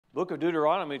Book of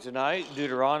Deuteronomy tonight,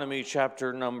 Deuteronomy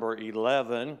chapter number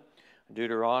 11.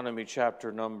 Deuteronomy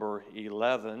chapter number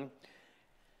 11.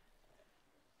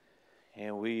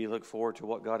 And we look forward to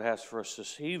what God has for us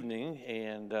this evening.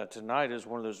 And tonight is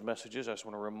one of those messages I just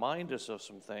want to remind us of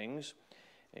some things,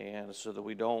 and so that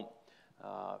we don't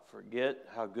forget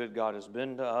how good God has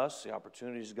been to us, the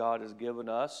opportunities God has given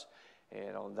us.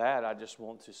 And on that, I just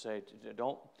want to say,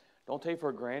 don't take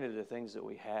for granted the things that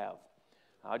we have.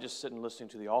 I just sitting listening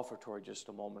to the offertory just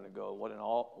a moment ago. What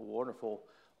a wonderful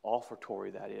offertory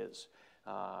that is.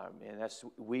 And that's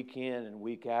week in and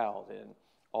week out. And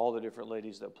all the different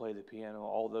ladies that play the piano,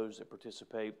 all those that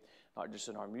participate, not just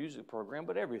in our music program,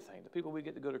 but everything. The people we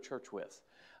get to go to church with.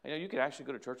 You know, you could actually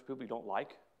go to church with people you don't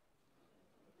like.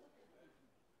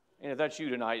 And if that's you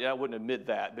tonight, I wouldn't admit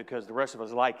that because the rest of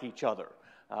us like each other.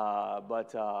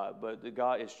 But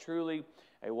God is truly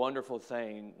a wonderful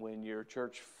thing when your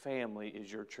church family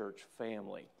is your church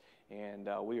family. And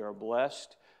we are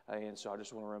blessed. And so I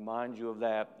just want to remind you of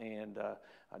that. And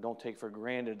I don't take for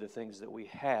granted the things that we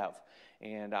have.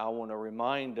 And I want to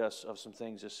remind us of some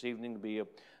things this evening to be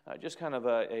just kind of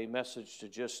a message to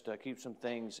just keep some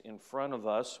things in front of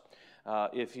us.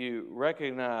 If you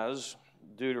recognize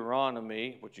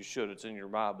Deuteronomy, which you should, it's in your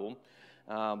Bible.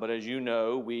 But as you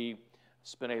know, we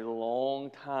spent a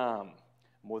long time,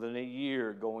 more than a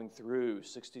year, going through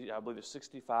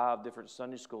 65 different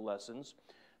Sunday school lessons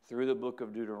through the book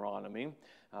of Deuteronomy.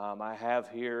 I have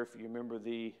here, if you remember,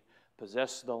 the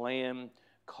Possess the Land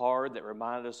card that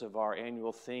reminded us of our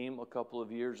annual theme a couple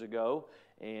of years ago.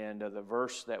 And the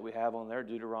verse that we have on there,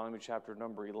 Deuteronomy chapter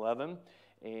number 11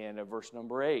 and verse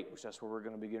number 8, which that's where we're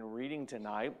going to begin reading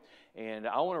tonight. And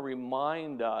I want to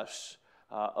remind us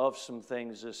of some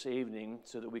things this evening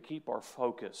so that we keep our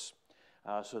focus,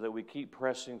 so that we keep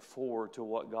pressing forward to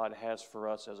what God has for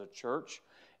us as a church,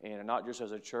 and not just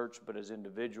as a church, but as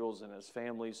individuals and as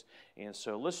families. And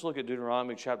so let's look at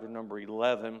Deuteronomy chapter number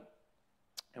 11,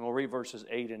 and we'll read verses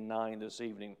 8 and 9 this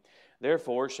evening.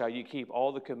 Therefore shall you keep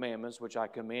all the commandments which I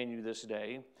command you this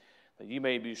day, that you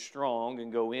may be strong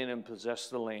and go in and possess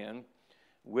the land,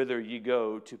 whither ye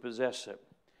go to possess it,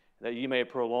 that ye may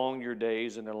prolong your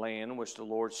days in the land which the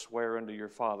Lord sware unto your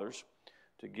fathers,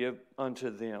 to give unto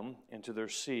them and to their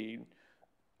seed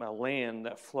a land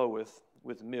that floweth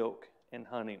with milk and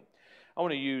honey. I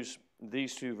want to use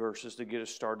these two verses to get us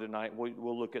started tonight.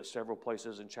 We'll look at several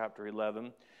places in chapter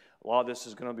 11. A lot of this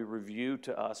is going to be reviewed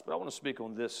to us, but I want to speak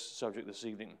on this subject this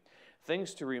evening.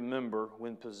 Things to remember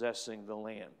when possessing the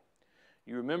land.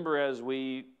 You remember as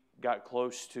we got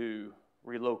close to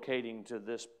relocating to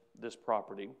this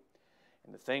property,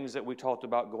 and the things that we talked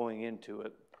about going into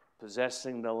it,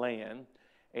 possessing the land,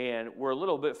 and we're a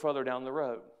little bit further down the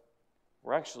road.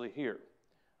 We're actually here.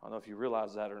 I don't know if you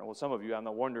realize that or not. Well, some of you, I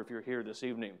wonder if you're here this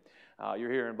evening. You're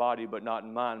here in body, but not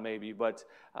in mind, maybe. But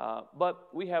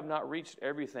we have not reached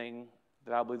everything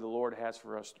that I believe the Lord has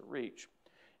for us to reach.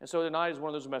 And so tonight is one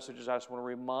of those messages I just want to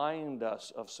remind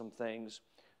us of some things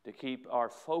to keep our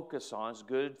focus on. It's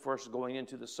good for us going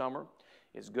into the summer.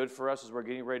 It's good for us as we're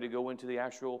getting ready to go into the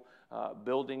actual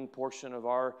building portion of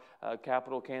our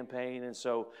capital campaign. And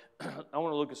so I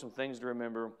want to look at some things to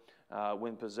remember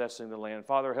when possessing the land.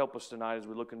 Father, help us tonight as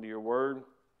we look into your word.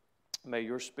 May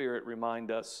your Spirit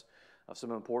remind us of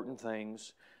some important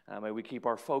things. May we keep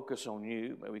our focus on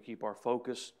you. May we keep our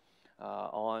focus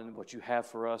on what you have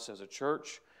for us as a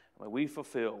church. May we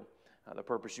fulfill the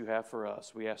purpose you have for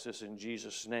us. We ask this in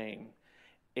Jesus' name.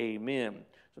 Amen.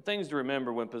 So things to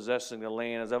remember when possessing the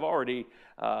land, as I've already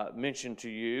mentioned to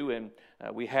you, and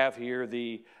we have here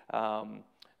the,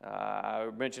 I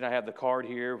mentioned I have the card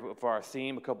here for our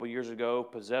theme a couple years ago,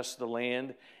 Possess the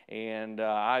Land, and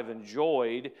I've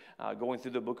enjoyed going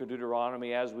through the book of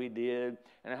Deuteronomy as we did,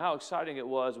 and how exciting it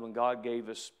was when God gave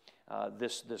us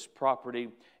this property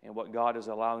and what God is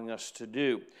allowing us to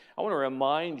do. I want to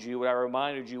remind you what I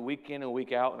reminded you week in and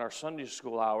week out in our Sunday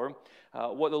school hour,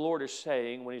 what the Lord is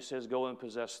saying when he says go and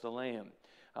possess the land.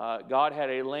 God had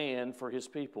a land for his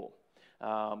people.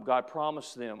 God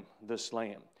promised them this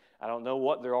land. I don't know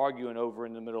what they're arguing over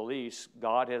in the Middle East.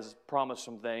 God has promised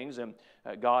some things, and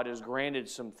God has granted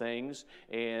some things,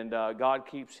 and God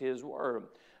keeps his word.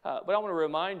 But I want to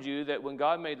remind you that when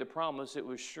God made the promise, it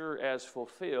was sure as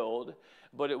fulfilled,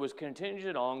 but it was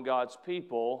contingent on God's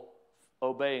people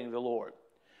obeying the Lord.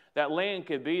 That land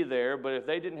could be there, but if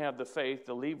they didn't have the faith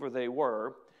to leave where they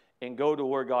were and go to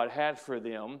where God had for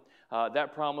them,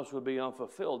 that promise would be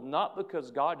unfulfilled. Not because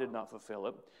God did not fulfill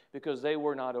it, because they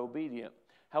were not obedient.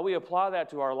 How we apply that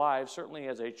to our lives, certainly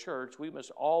as a church, we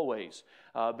must always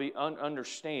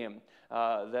understand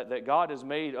that God has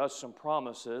made us some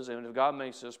promises, and if God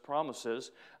makes us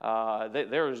promises,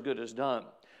 they're as good as done.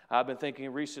 I've been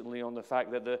thinking recently on the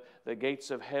fact that the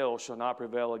gates of hell shall not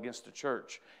prevail against the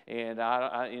church. And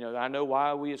I know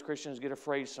why we as Christians get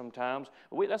afraid sometimes.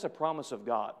 That's a promise of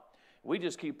God. We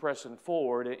just keep pressing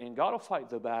forward, and God will fight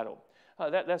the battle.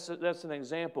 That's an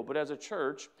example. But as a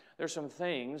church, there's some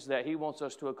things that He wants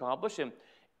us to accomplish. And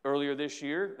earlier this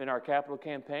year, in our capital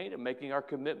campaign and making our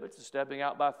commitment to stepping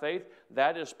out by faith,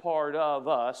 that is part of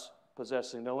us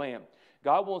possessing the land.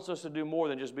 God wants us to do more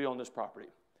than just be on this property.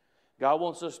 God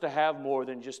wants us to have more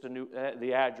than just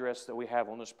the address that we have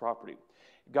on this property.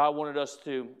 God wanted us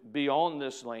to be on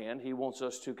this land. He wants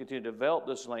us to continue to develop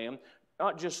this land,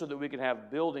 not just so that we can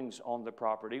have buildings on the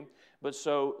property, but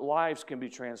so lives can be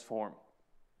transformed.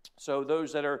 So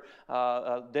those that are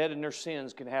dead in their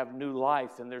sins can have new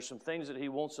life, and there's some things that He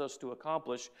wants us to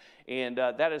accomplish, and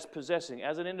that is possessing.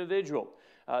 As an individual,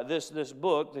 this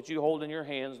book that you hold in your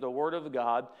hands, the Word of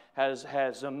God,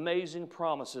 has amazing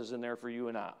promises in there for you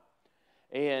and I.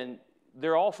 And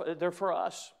they're for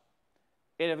us.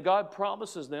 And if God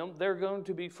promises them, they're going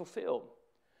to be fulfilled.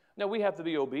 Now, we have to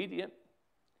be obedient.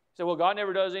 Say, well, God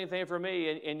never does anything for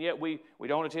me, and yet we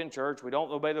don't attend church, we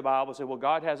don't obey the Bible. Say, well,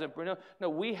 God hasn't. No,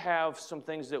 we have some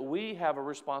things that we have a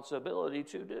responsibility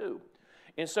to do.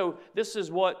 And so this is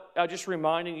what, just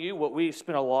reminding you what we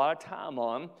spent a lot of time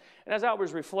on. And as I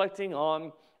was reflecting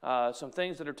on some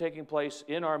things that are taking place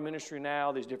in our ministry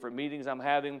now, these different meetings I'm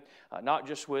having, not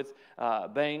just with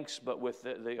banks, but with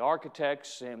the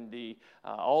architects and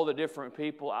all the different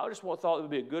people. I just thought it would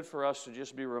be good for us to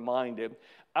just be reminded.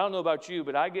 I don't know about you,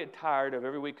 but I get tired of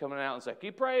every week coming out and saying,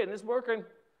 keep praying, it's working,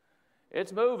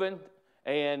 it's moving.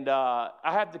 And I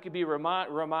have to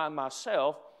remind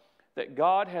myself that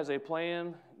God has a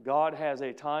plan, God has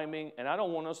a timing, and I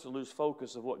don't want us to lose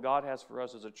focus of what God has for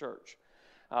us as a church.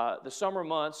 The summer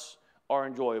months are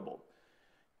enjoyable.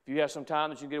 If you have some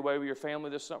time that you can get away with your family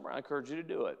this summer, I encourage you to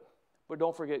do it. But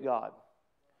don't forget God.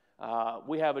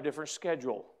 We have a different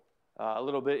schedule a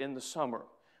little bit in the summer.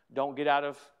 Don't get out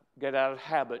of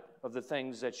habit of the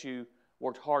things that you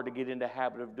worked hard to get into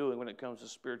habit of doing when it comes to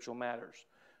spiritual matters.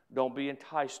 Don't be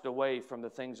enticed away from the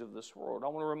things of this world. I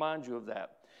want to remind you of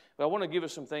that. But I want to give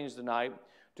us some things tonight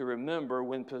to remember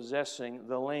when possessing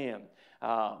the land.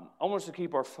 I want us to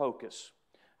keep our focus.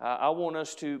 I want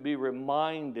us to be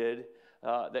reminded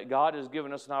that God has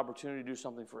given us an opportunity to do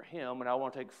something for Him, and I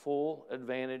want to take full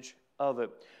advantage of it.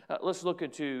 Let's look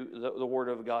into the Word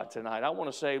of God tonight. I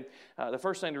want to say the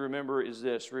first thing to remember is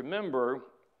this. Remember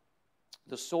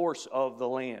the source of the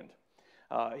land.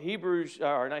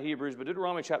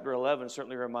 Deuteronomy chapter 11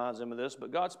 certainly reminds them of this,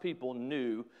 but God's people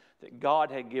knew that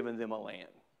God had given them a land.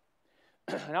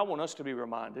 And I want us to be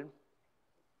reminded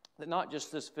that not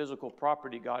just this physical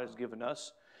property God has given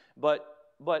us, but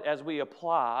as we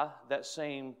apply that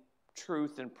same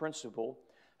truth and principle,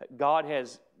 God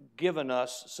has given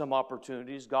us some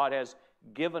opportunities, God has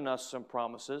given us some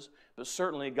promises, but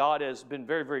certainly God has been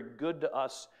very, very good to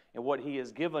us in what He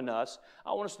has given us.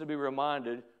 I want us to be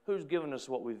reminded who's given us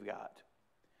what we've got.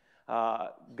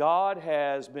 God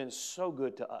has been so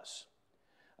good to us.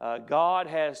 God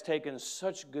has taken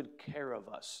such good care of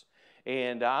us.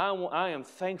 And I am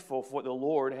thankful for what the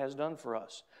Lord has done for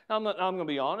us. Now, I'm going to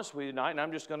be honest with you tonight, and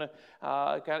I'm just going to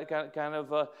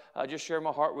just share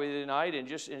my heart with you tonight and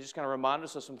just kind of remind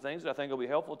us of some things that I think will be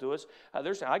helpful to us.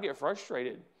 I get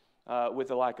frustrated with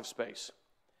the lack of space.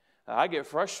 I get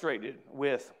frustrated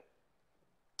with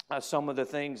some of the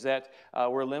things that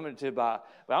we're limited by.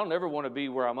 But I don't ever want to be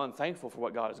where I'm unthankful for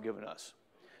what God has given us.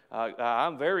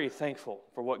 I'm very thankful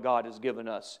for what God has given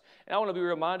us. And I want to be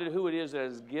reminded who it is that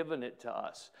has given it to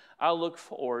us. I look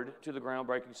forward to the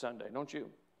groundbreaking Sunday, don't you?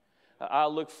 I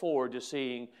look forward to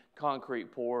seeing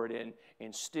concrete poured and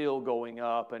steel going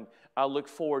up. And I look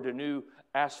forward to new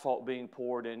asphalt being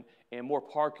poured and more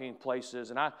parking places.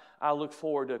 And I look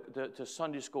forward to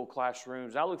Sunday school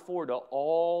classrooms. I look forward to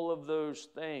all of those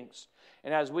things.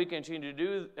 And as we continue,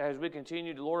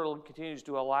 the Lord continues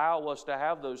to allow us to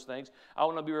have those things, I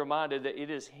want to be reminded that it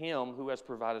is Him who has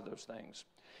provided those things.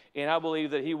 And I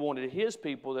believe that He wanted His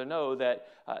people to know that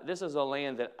this is a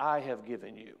land that I have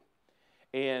given you.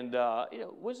 And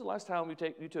when's the last time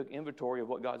you took inventory of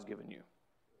what God's given you?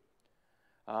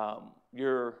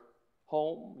 Your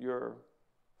home, your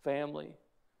family,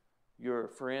 your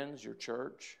friends, your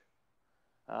church.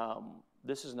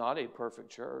 This is not a perfect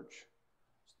church.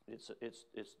 It's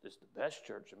the best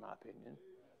church in my opinion.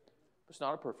 It's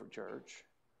not a perfect church.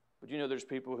 But there's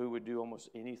people who would do almost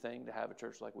anything to have a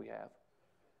church like we have.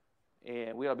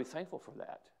 And we ought to be thankful for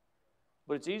that.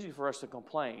 But it's easy for us to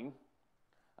complain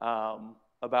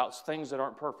about things that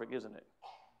aren't perfect, isn't it?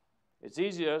 It's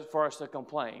easy for us to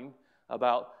complain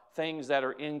about things that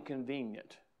are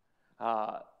inconvenient.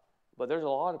 But there's a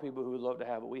lot of people who would love to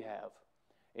have what we have.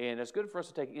 And it's good for us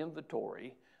to take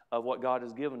inventory of what God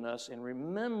has given us and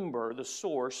remember the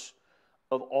source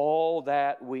of all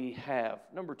that we have.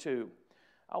 Number two,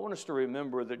 I want us to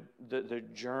remember the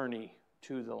journey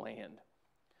to the land.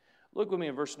 Look with me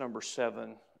in verse number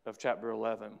 7 of chapter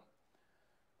 11.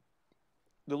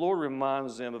 The Lord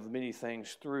reminds them of many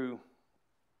things through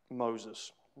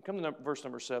Moses. Come to verse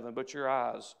number 7. But your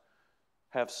eyes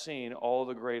have seen all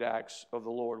the great acts of the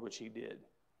Lord which he did.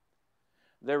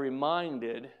 They're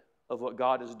reminded of what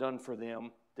God has done for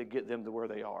them to get them to where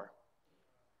they are.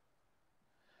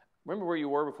 Remember where you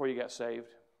were before you got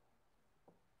saved?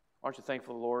 Aren't you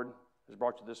thankful the Lord has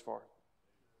brought you this far?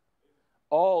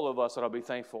 All of us ought to be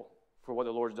thankful for what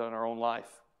the Lord's done in our own life,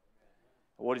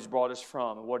 what he's brought us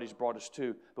from, and what he's brought us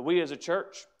to. But we as a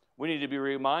church, we need to be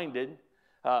reminded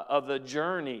of the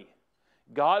journey.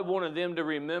 God wanted them to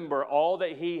remember all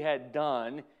that he had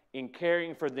done in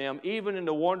caring for them, even in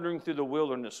the wandering through the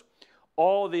wilderness,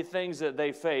 all the things that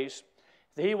they faced.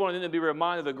 He wanted them to be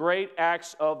reminded of the great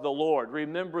acts of the Lord.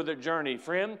 Remember the journey.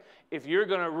 Friend, if you're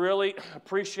going to really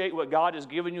appreciate what God has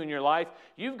given you in your life,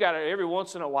 you've got to, every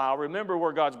once in a while, remember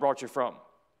where God's brought you from.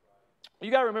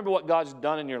 You've got to remember what God's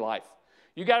done in your life.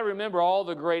 You've got to remember all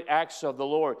the great acts of the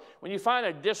Lord. When you find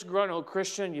a disgruntled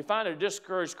Christian, you find a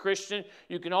discouraged Christian,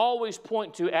 you can always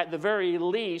point to, at the very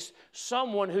least,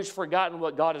 someone who's forgotten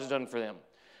what God has done for them.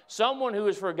 Someone who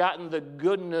has forgotten the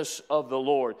goodness of the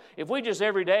Lord. If we just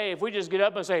every day, if we just get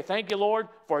up and say, thank you, Lord,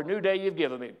 for a new day you've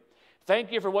given me.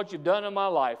 Thank you for what you've done in my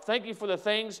life. Thank you for the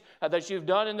things that you've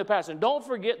done in the past. And don't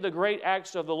forget the great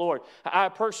acts of the Lord. I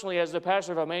personally, as the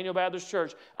pastor of Emmanuel Baptist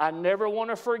Church, I never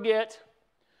want to forget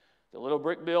the little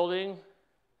brick building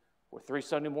with 3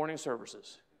 Sunday morning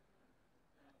services.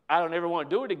 I don't ever want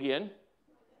to do it again,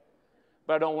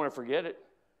 but I don't want to forget it.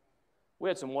 We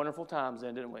had some wonderful times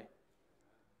then, didn't we?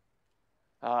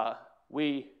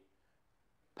 We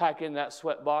pack in that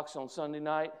sweat box on Sunday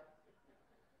night,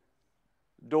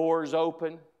 doors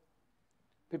open,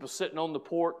 people sitting on the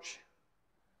porch.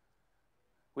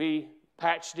 We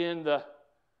patched in the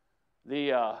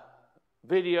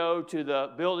video to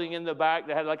the building in the back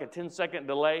that had like a 10-second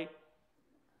delay,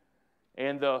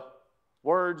 and the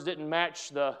words didn't match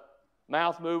the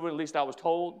mouth movement, at least I was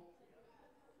told.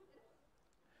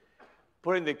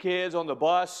 Putting the kids on the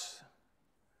bus.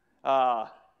 I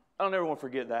don't ever want to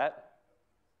forget that.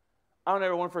 I don't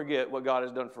ever want to forget what God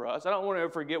has done for us. I don't want to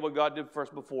ever forget what God did for us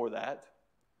before that.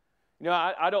 You know,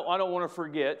 I don't want to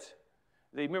forget.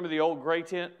 Remember the old gray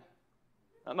tent?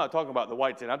 I'm not talking about the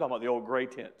white tent. I'm talking about the old gray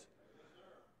tent.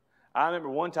 I remember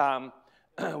one time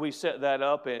we set that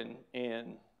up, and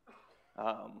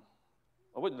I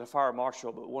wasn't the fire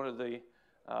marshal, but one of the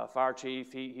fire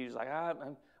chief, he was like, I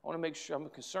want to make sure, I'm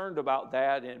concerned about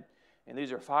that, and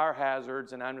these are fire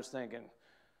hazards, and I'm just thinking,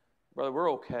 brother,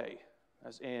 we're okay.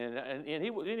 And he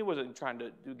wasn't trying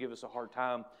to give us a hard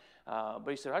time, but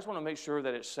he said, I just want to make sure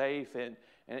that it's safe,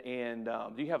 and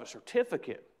do you have a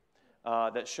certificate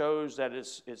that shows that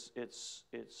it's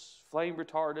flame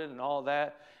retarded and all of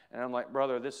that? And I'm like,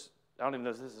 brother, I don't even know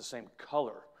if this is the same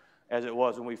color as it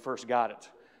was when we first got it.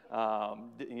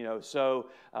 So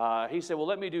he said, well,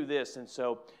 let me do this. And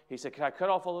so he said, can I cut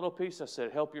off a little piece? I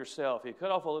said, help yourself. He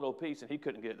cut off a little piece, and he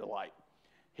couldn't get it to light.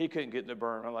 He couldn't get it to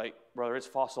burn. I'm like, brother, it's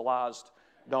fossilized.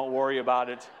 Don't worry about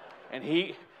it. And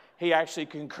he actually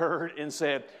concurred and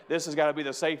said, this has got to be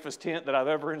the safest tent that I've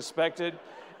ever inspected,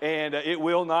 and it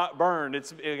will not burn.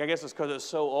 I guess it's because it's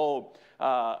so old.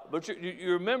 But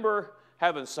you remember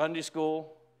having Sunday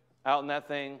school out in that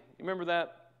thing? You remember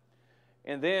that?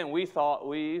 And then we thought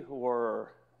we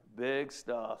were big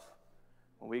stuff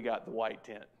when we got the white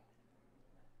tent.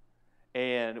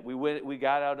 And we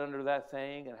got out under that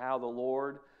thing, and how the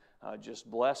Lord just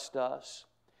blessed us.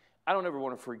 I don't ever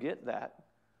want to forget that.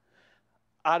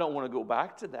 I don't want to go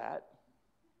back to that,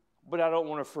 but I don't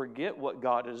want to forget what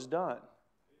God has done.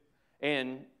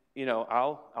 And, you know,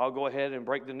 I'll go ahead and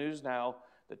break the news now.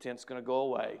 The tent's going to go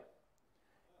away.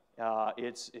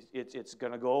 It's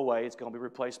going to go away. It's going to be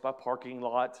replaced by parking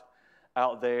lot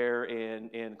out there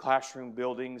in classroom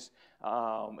buildings.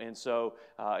 And so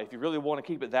if you really want to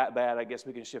keep it that bad, I guess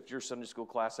we can shift your Sunday school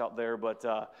class out there. But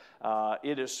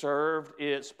it has served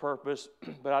its purpose.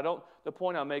 But the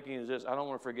point I'm making is this: I don't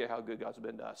want to forget how good God's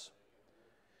been to us.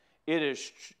 It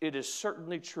is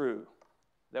certainly true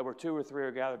that where 2 or 3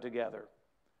 are gathered together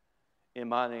in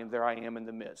my name, there I am in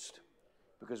the midst.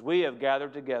 Because we have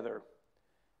gathered together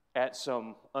at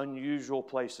some unusual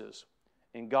places.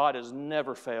 And God has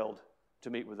never failed to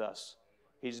meet with us.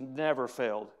 He's never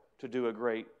failed to do a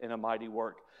great and a mighty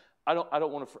work. I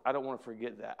don't want to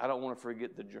forget that. I don't want to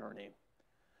forget the journey.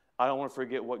 I don't want to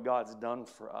forget what God's done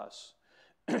for us.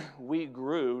 We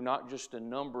grew, not just in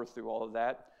number through all of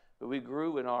that, but we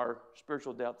grew in our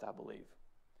spiritual depth, I believe.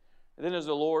 And then as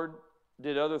the Lord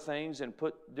did other things and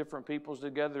put different peoples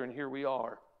together, and here we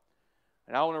are.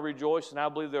 And I want to rejoice, and I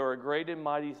believe there are great and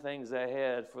mighty things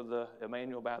ahead for the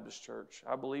Emmanuel Baptist Church.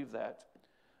 I believe that.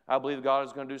 I believe God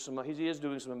is going to do He is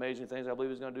doing some amazing things. I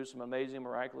believe He's going to do some amazing,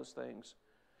 miraculous things.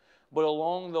 But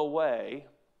along the way,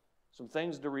 some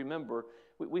things to remember,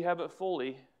 we haven't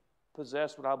fully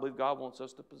possessed what I believe God wants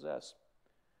us to possess.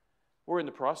 We're in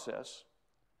the process.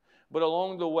 But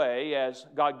along the way, as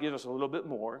God gives us a little bit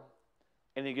more,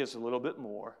 and He gives us a little bit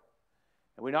more,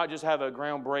 and we not just have a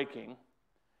groundbreaking,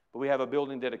 but we have a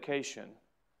building dedication,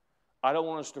 I don't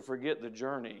want us to forget the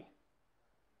journey.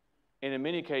 And in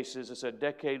many cases, it's a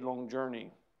decade-long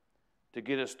journey to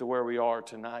get us to where we are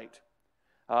tonight.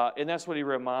 And that's what He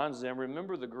reminds them.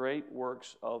 Remember the great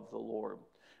works of the Lord.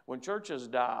 When churches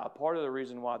die, part of the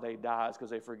reason why they die is because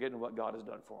they've forgotten what God has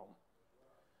done for them.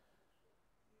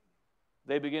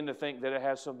 They begin to think that it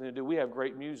has something to do. We have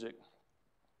great music.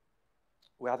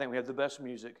 I think we have the best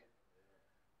music.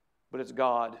 But it's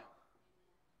God.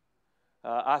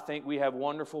 I think we have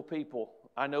wonderful people.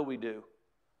 I know we do.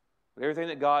 But everything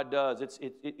that God does,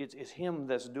 it's Him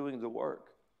that's doing the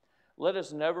work. Let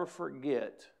us never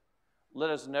forget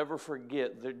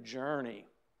the journey.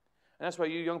 And that's why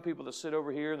you young people that sit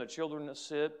over here and the children that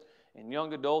sit and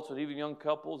young adults and even young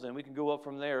couples, and we can go up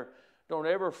from there, don't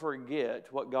ever forget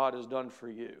what God has done for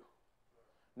you.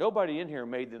 Nobody in here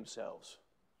made themselves.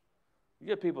 You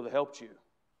get people that helped you.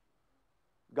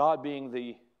 God being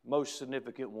the most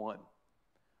significant one.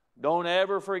 Don't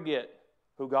ever forget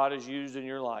who God has used in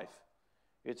your life.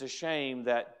 It's a shame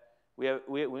that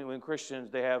when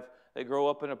Christians, they grow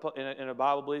up in a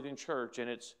Bible-believing church, and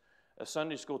it's a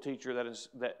Sunday school teacher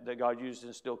that God used to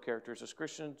instill character. It's a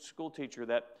Christian school teacher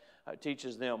that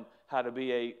teaches them how to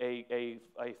be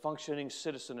a functioning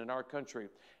citizen in our country,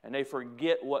 and they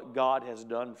forget what God has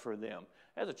done for them.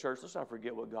 As a church, let's not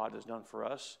forget what God has done for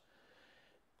us.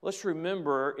 Let's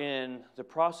remember in the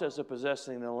process of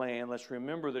possessing the land, let's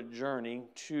remember the journey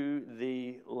to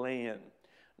the land.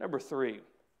 Number 3,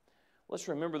 let's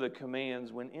remember the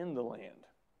commands when in the land.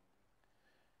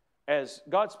 As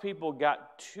God's people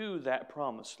got to that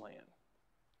promised land,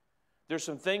 there's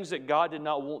some things that God did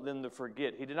not want them to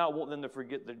forget. He did not want them to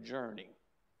forget the journey.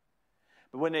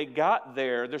 But when they got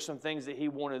there, there's some things that He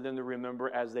wanted them to remember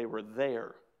as they were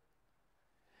there.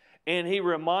 And He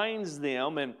reminds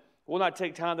them, and we'll not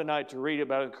take time tonight to read it,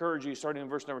 but I encourage you, starting in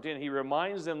verse number 10, He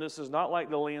reminds them this is not like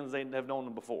the lands they have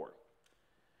known before.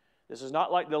 This is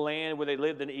not like the land where they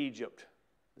lived in Egypt.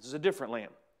 This is a different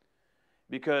land.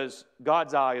 Because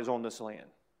God's eye is on this land.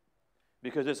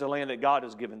 Because it's a land that God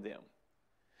has given them.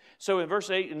 So in verse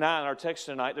 8 and 9, our text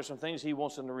tonight, there's some things He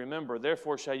wants them to remember.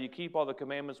 Therefore shall you keep all the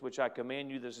commandments which I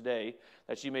command you this day,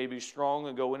 that you may be strong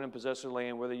and go in and possess the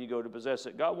land, whether you go to possess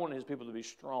it. God wanted His people to be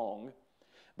strong,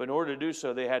 but in order to do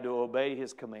so, they had to obey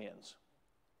His commands.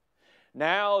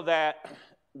 Now that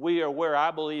we are where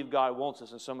I believe God wants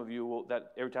us, and some of you will,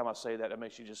 that every time I say that, it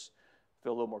makes you just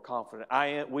feel a little more confident.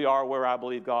 We are where I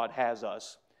believe God has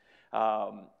us.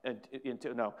 Where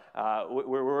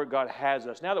God has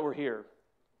us. Now that we're here,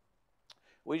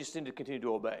 we just need to continue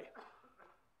to obey.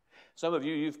 Some of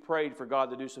you, you've prayed for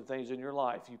God to do some things in your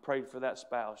life. You prayed for that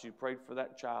spouse. You prayed for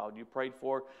that child. You prayed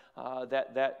for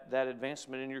that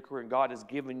advancement in your career. And God has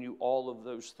given you all of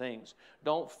those things.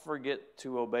 Don't forget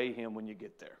to obey Him when you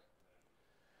get there.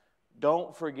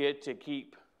 Don't forget to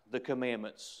keep the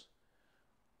commandments.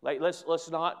 Let's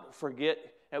not forget.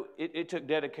 It took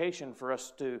dedication for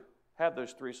us to have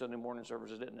those 3 Sunday morning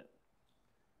services, didn't it?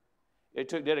 It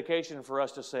took dedication for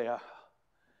us to say,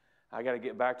 I got to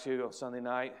get back to on Sunday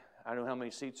night. I know how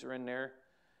many seats are in there.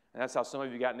 And that's how some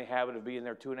of you got in the habit of being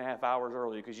there 2.5 hours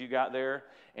early, because you got there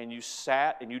and you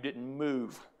sat and you didn't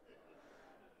move.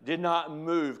 Did not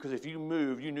move, because if you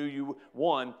moved, you knew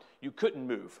you couldn't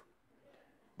move.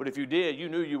 But if you did, you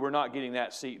knew you were not getting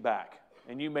that seat back.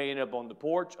 And you may end up on the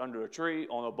porch, under a tree,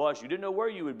 on a bus. You didn't know where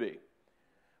you would be. It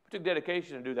took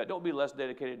dedication to do that. Don't be less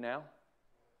dedicated now.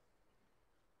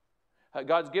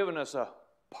 God's given us a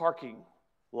parking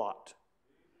lot.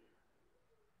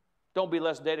 Don't be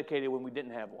less dedicated when we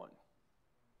didn't have one.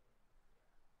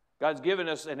 God's given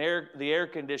us the air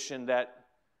condition that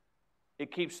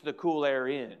it keeps the cool air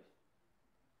in.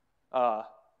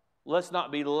 Let's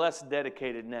not be less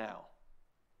dedicated now.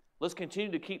 Let's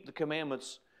continue to keep the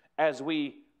commandments as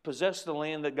we possess the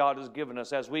land that God has given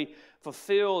us, as we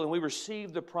fulfill and we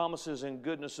receive the promises and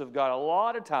goodness of God, a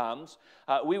lot of times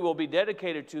we will be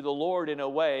dedicated to the Lord in a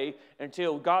way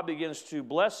until God begins to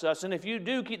bless us. And if you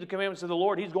do keep the commandments of the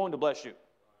Lord, He's going to bless you.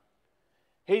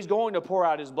 He's going to pour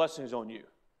out His blessings on you.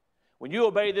 When you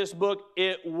obey this book,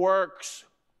 it works.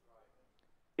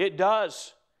 It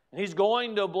does. And He's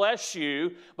going to bless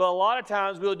you, but a lot of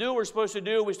times we'll do what we're supposed to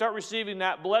do, and we start receiving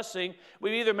that blessing.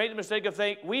 We either make the mistake of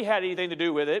thinking we had anything to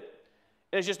do with it,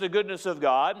 and it's just the goodness of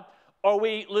God, or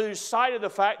we lose sight of the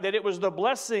fact that it was the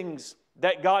blessings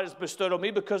that God has bestowed on me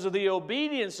because of the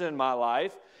obedience in my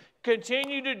life.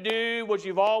 Continue to do what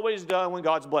you've always done when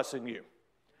God's blessing you.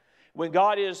 When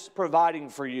God is providing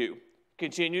for you,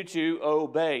 continue to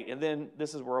obey. And then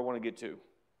this is where I want to get to.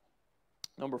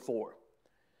 Number 4.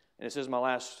 And this is my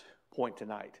last point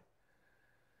tonight.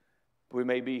 We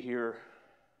may be here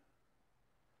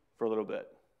for a little bit.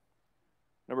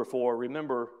 Number 4,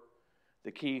 remember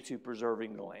the key to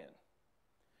preserving the land.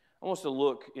 I want us to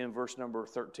look in verse number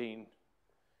 13.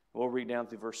 We'll read down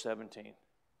through verse 17.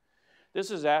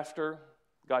 This is after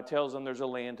God tells them there's a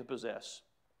land to possess.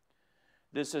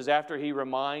 This is after He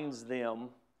reminds them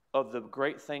of the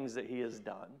great things that He has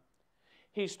done.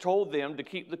 He's told them to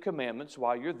keep the commandments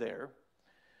while you're there.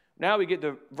 Now we get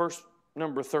to verse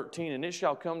number 13. And it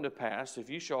shall come to pass, if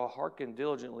you shall hearken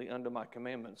diligently unto my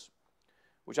commandments,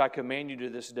 which I command you to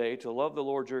this day, to love the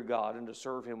Lord your God and to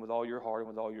serve Him with all your heart and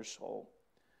with all your soul,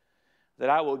 that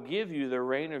I will give you the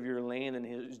rain of your land in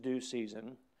His due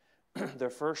season, the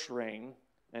first rain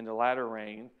and the latter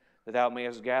rain, that thou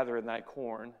mayest gather in thy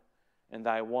corn and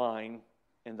thy wine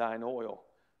and thine oil.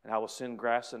 And I will send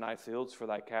grass in thy fields for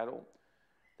thy cattle,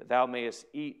 that thou mayest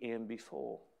eat and be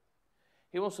full.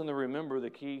 He wants them to remember the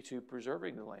key to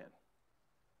preserving the land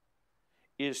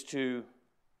is to,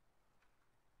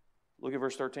 look at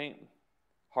verse 13,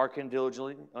 hearken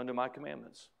diligently unto my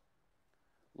commandments.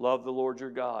 Love the Lord your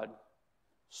God.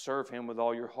 Serve Him with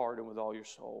all your heart and with all your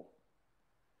soul.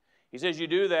 He says, you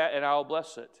do that and I'll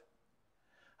bless it.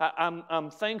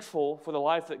 I'm thankful for the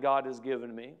life that God has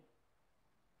given me.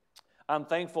 I'm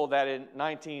thankful that in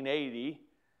 1980,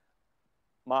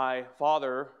 my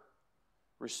father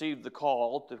received the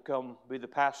call to come be the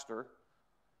pastor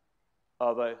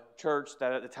of a church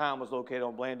that at the time was located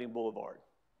on Blanding Boulevard.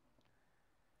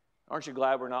 Aren't you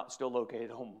glad we're not still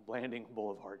located on Blanding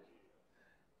Boulevard?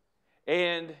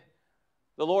 And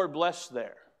the Lord blessed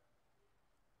there.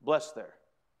 Blessed there.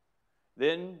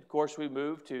 Then, of course, we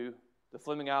moved to the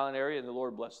Fleming Island area, and the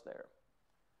Lord blessed there.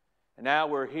 And now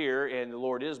we're here, and the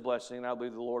Lord is blessing, and I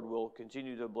believe the Lord will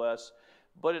continue to bless.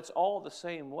 But it's all the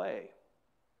same way.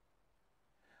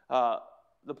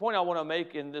 The point I want to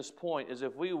make in this point is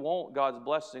if we want God's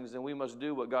blessings, then we must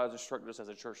do what God has instructed us as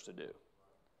a church to do.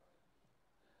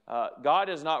 God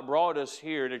has not brought us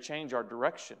here to change our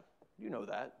direction. You know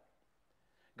that.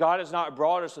 God has not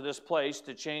brought us to this place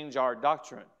to change our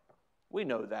doctrine. We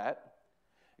know that.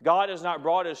 God has not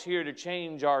brought us here to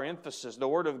change our emphasis. The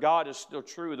Word of God is still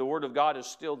true. The Word of God is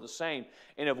still the same.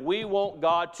 And if we want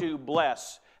God to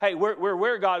bless, hey, we're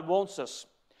where God wants us.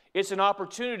 It's an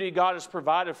opportunity God has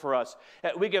provided for us.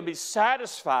 We can be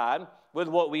satisfied with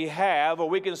what we have, or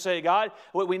we can say, God,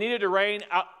 what we needed to rain,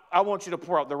 I want you to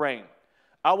pour out the rain.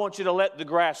 I want you to let the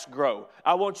grass grow.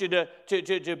 I want you to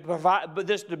provide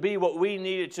this to be what we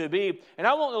need it to be. And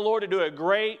I want the Lord to do a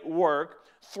great work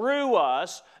through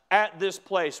us at this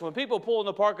place. When people pull in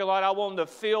the parking lot, I want them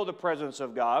to feel the presence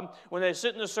of God. When they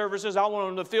sit in the services, I want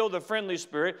them to feel the friendly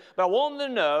spirit. But I want them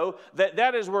to know that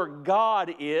that is where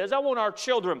God is. I want our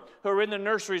children who are in the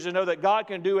nurseries to know that God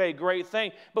can do a great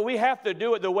thing. But we have to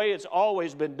do it the way it's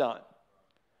always been done.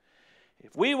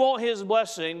 If we want His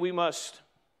blessing, we must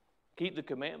keep the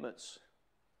commandments.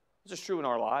 This is true in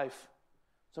our life.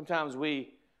 Sometimes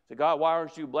we say, God, why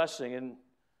aren't you blessing? And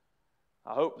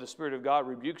I hope the Spirit of God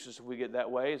rebukes us if we get that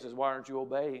way. He says, why aren't you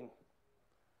obeying?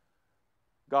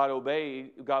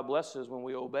 God blesses when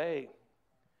we obey.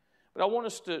 But I want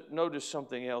us to notice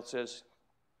something else. As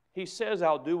He says,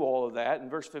 I'll do all of that.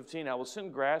 In verse 15, I will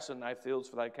send grass in thy fields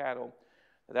for thy cattle,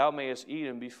 that thou mayest eat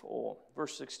and be full.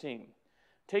 Verse 16,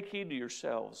 take heed to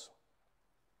yourselves,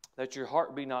 that your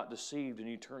heart be not deceived, and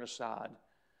you turn aside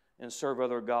and serve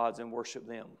other gods and worship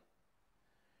them.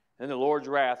 Then the Lord's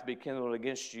wrath be kindled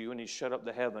against you, and He shut up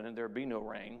the heaven, and there be no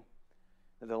rain,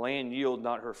 and the land yield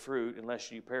not her fruit,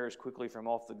 unless you perish quickly from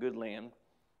off the good land,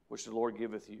 which the Lord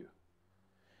giveth you.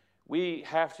 We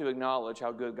have to acknowledge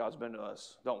how good God's been to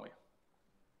us, don't we?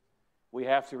 We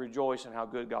have to rejoice in how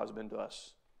good God's been to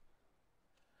us.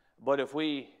 But if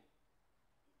we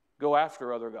go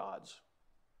after other gods,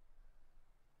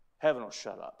 heaven will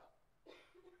shut up.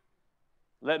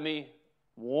 Let me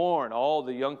warn all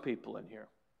the young people in here.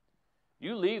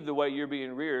 You leave the way you're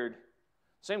being reared,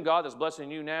 same God that's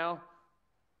blessing you now,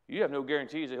 you have no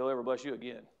guarantees that He'll ever bless you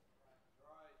again.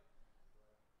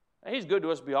 And He's good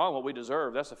to us beyond what we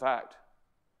deserve. That's a fact.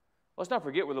 Let's not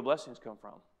forget where the blessings come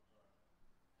from.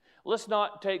 Let's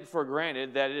not take for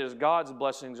granted that it is God's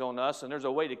blessings on us and there's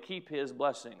a way to keep His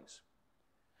blessings.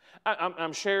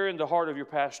 I'm sharing the heart of your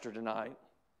pastor tonight.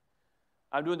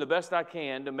 I'm doing the best I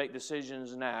can to make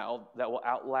decisions now that will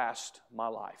outlast my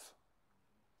life.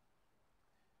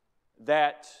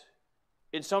 That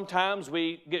sometimes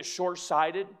we get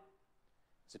short-sighted.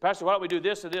 Say, Pastor, why don't we do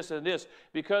this and this and this?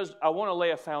 Because I want to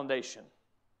lay a foundation.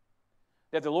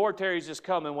 That the Lord tarries His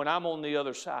coming when I'm on the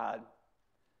other side.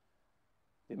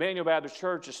 The Emmanuel Baptist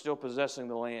Church is still possessing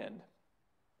the land.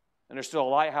 And there's still a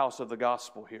lighthouse of the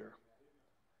gospel here.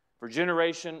 For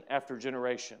generation after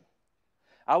generation.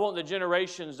 I want the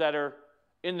generations that are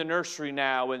in the nursery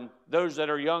now and those that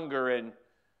are younger and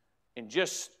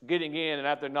just getting in, and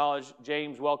I have to acknowledge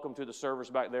James, welcome to the service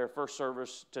back there, first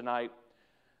service tonight.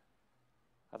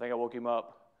 I think I woke him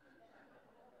up.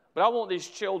 But I want these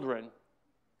children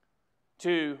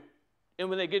to, and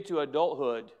when they get to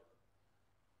adulthood,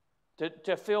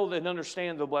 to feel and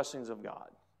understand the blessings of God.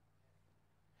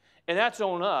 And that's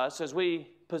on us as we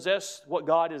possess what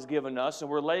God has given us, and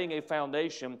we're laying a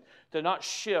foundation to not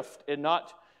shift and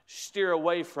not steer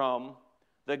away from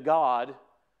the God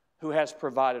who has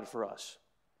provided for us.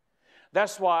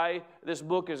 That's why this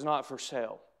book is not for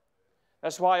sale.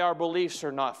 That's why our beliefs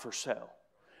are not for sale.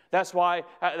 That's why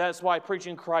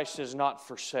preaching Christ is not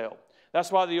for sale. That's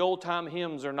why the old-time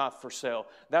hymns are not for sale.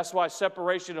 That's why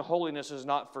separation and holiness is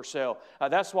not for sale.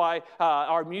 That's why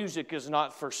our music is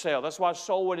not for sale. That's why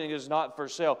soul winning is not for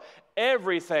sale.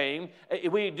 Everything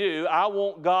we do, I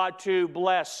want God to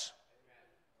bless.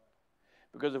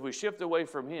 Because if we shift away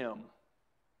from Him,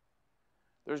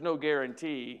 there's no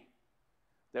guarantee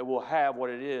that we'll have what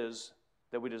it is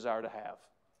that we desire to have.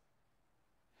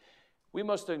 We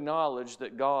must acknowledge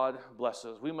that God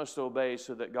blesses. We must obey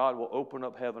so that God will open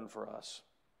up heaven for us.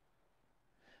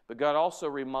 But God also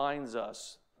reminds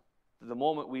us that the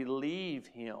moment we leave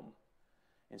Him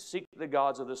and seek the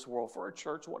gods of this world, for a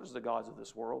church, what is the gods of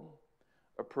this world?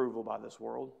 Approval by this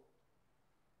world.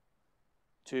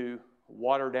 To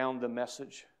water down the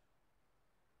message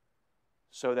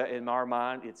so that in our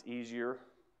mind it's easier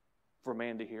for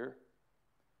man to hear.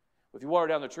 If you water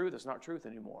down the truth, it's not truth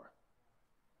anymore.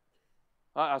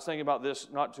 I was thinking about this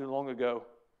not too long ago.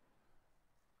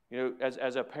 You know,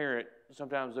 as a parent,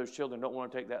 sometimes those children don't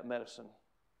want to take that medicine.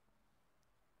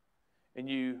 And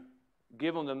you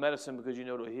give them the medicine because you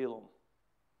know it'll heal them.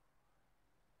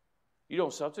 You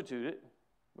don't substitute it.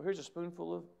 Well, here's a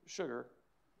spoonful of sugar.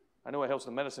 I know it helps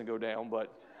the medicine go down,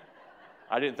 but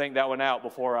I didn't think that one out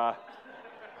before I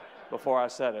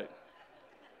said it.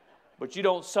 But you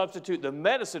don't substitute the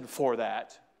medicine for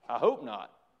that. I hope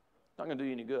not. It's not going to do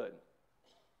you any good.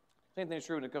 Same thing is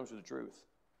true when it comes to the truth.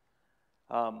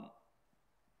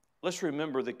 Let's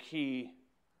remember the key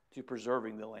to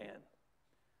preserving the land.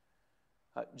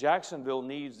 Jacksonville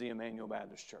needs the Emmanuel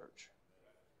Baptist Church.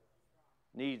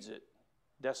 Needs it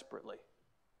desperately.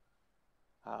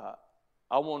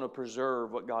 I want to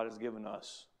preserve what God has given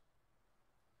us.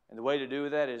 And the way to do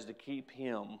that is to keep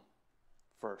Him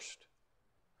first.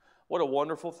 What a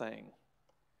wonderful thing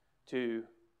to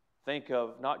think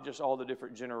of not just all the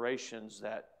different generations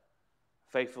that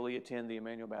faithfully attend the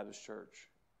Emmanuel Baptist Church,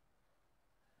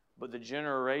 but the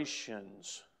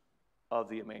generations of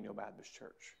the Emmanuel Baptist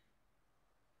Church.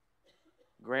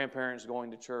 Grandparents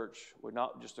going to church with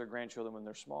not just their grandchildren when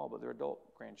they're small, but their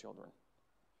adult grandchildren.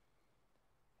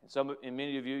 And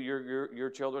many of you, your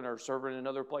children are serving in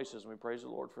other places, and we praise the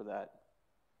Lord for that.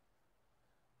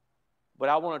 But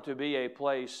I want it to be a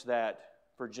place that,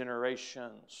 for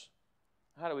generations,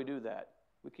 how do we do that?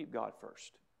 We keep God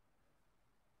first.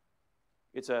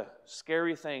 It's a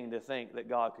scary thing to think that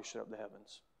God could shut up the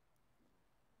heavens.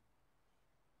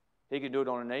 He can do it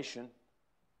on a nation.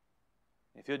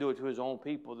 If He'll do it to His own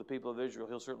people, the people of Israel,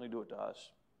 He'll certainly do it to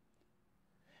us.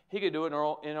 He could do it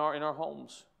in our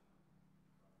homes.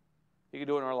 He could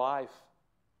do it in our life.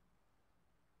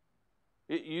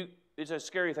 It's a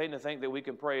scary thing to think that we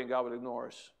can pray and God would ignore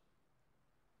us.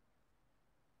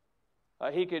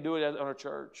 He could do it on a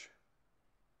church.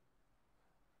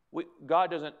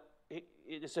 God doesn't.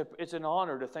 It's an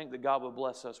honor to think that God would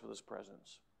bless us with His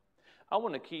presence. I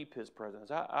want to keep His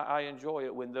presence. I enjoy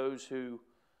it when those who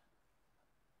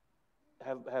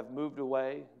have moved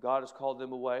away, God has called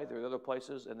them away, they're in other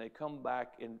places, and they come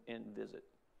back and visit.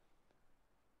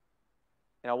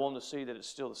 And I want to see that it's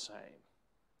still the same.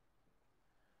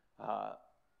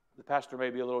 The pastor may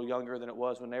be a little younger than it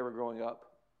was when they were growing up,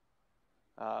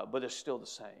 but it's still the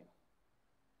same.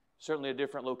 Certainly a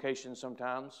different location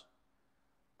sometimes,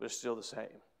 but it's still the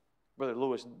same. Brother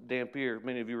Louis Dampier,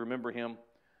 many of you remember him,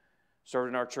 served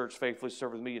in our church faithfully,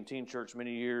 served with me in teen church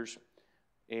many years,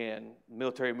 and the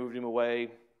military moved him away,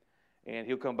 and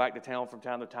he'll come back to town from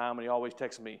time to time, and he always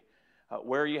texts me,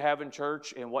 where are you having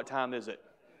church and what time is it?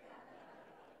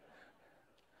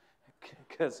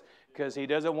 Because he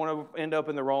doesn't want to end up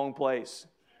in the wrong place.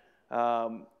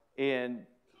 But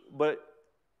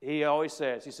he always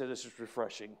says, he said, this is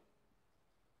refreshing.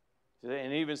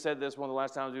 And he even said this one of the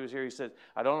last times he was here. He said,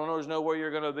 I don't know where you're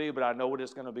going to be, but I know what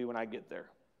it's going to be when I get there.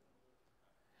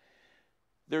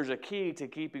 There's a key to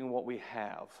keeping what we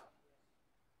have.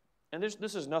 And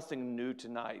this is nothing new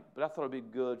tonight, but I thought it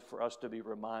would be good for us to be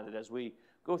reminded as we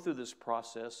go through this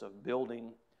process of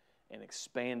building and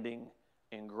expanding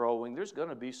and growing. There's going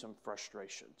to be some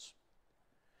frustrations.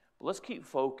 But let's keep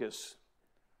focus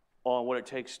on what it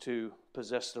takes to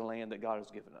possess the land that God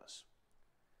has given us.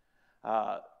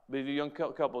 If you young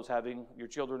couples having, your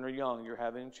children are young, you're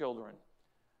having children,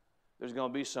 there's going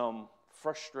to be some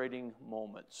frustrating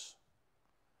moments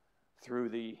through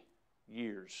the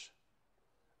years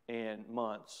and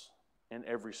months and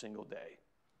every single day.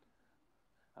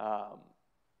 Well,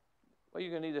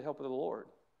 you're going to need the help of the Lord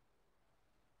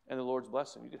and the Lord's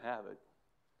blessing. You can have it.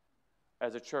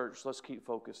 As a church, let's keep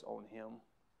focused on Him.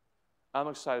 I'm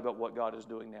excited about what God is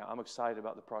doing now. I'm excited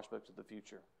about the prospects of the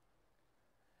future.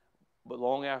 But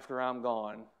long after I'm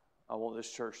gone, I want this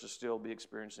church to still be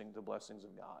experiencing the blessings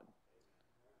of God.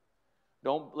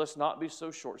 Let's not be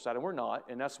so short-sighted. We're not,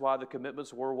 and that's why the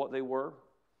commitments were what they were.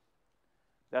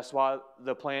 That's why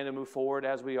the plan to move forward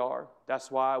as we are.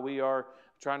 That's why we are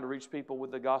trying to reach people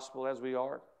with the gospel as we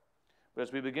are. But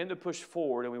as we begin to push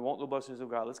forward and we want the blessings of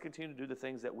God, let's continue to do the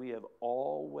things that we have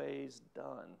always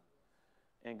done.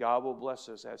 And God will bless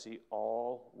us as He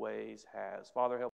always has. Father, help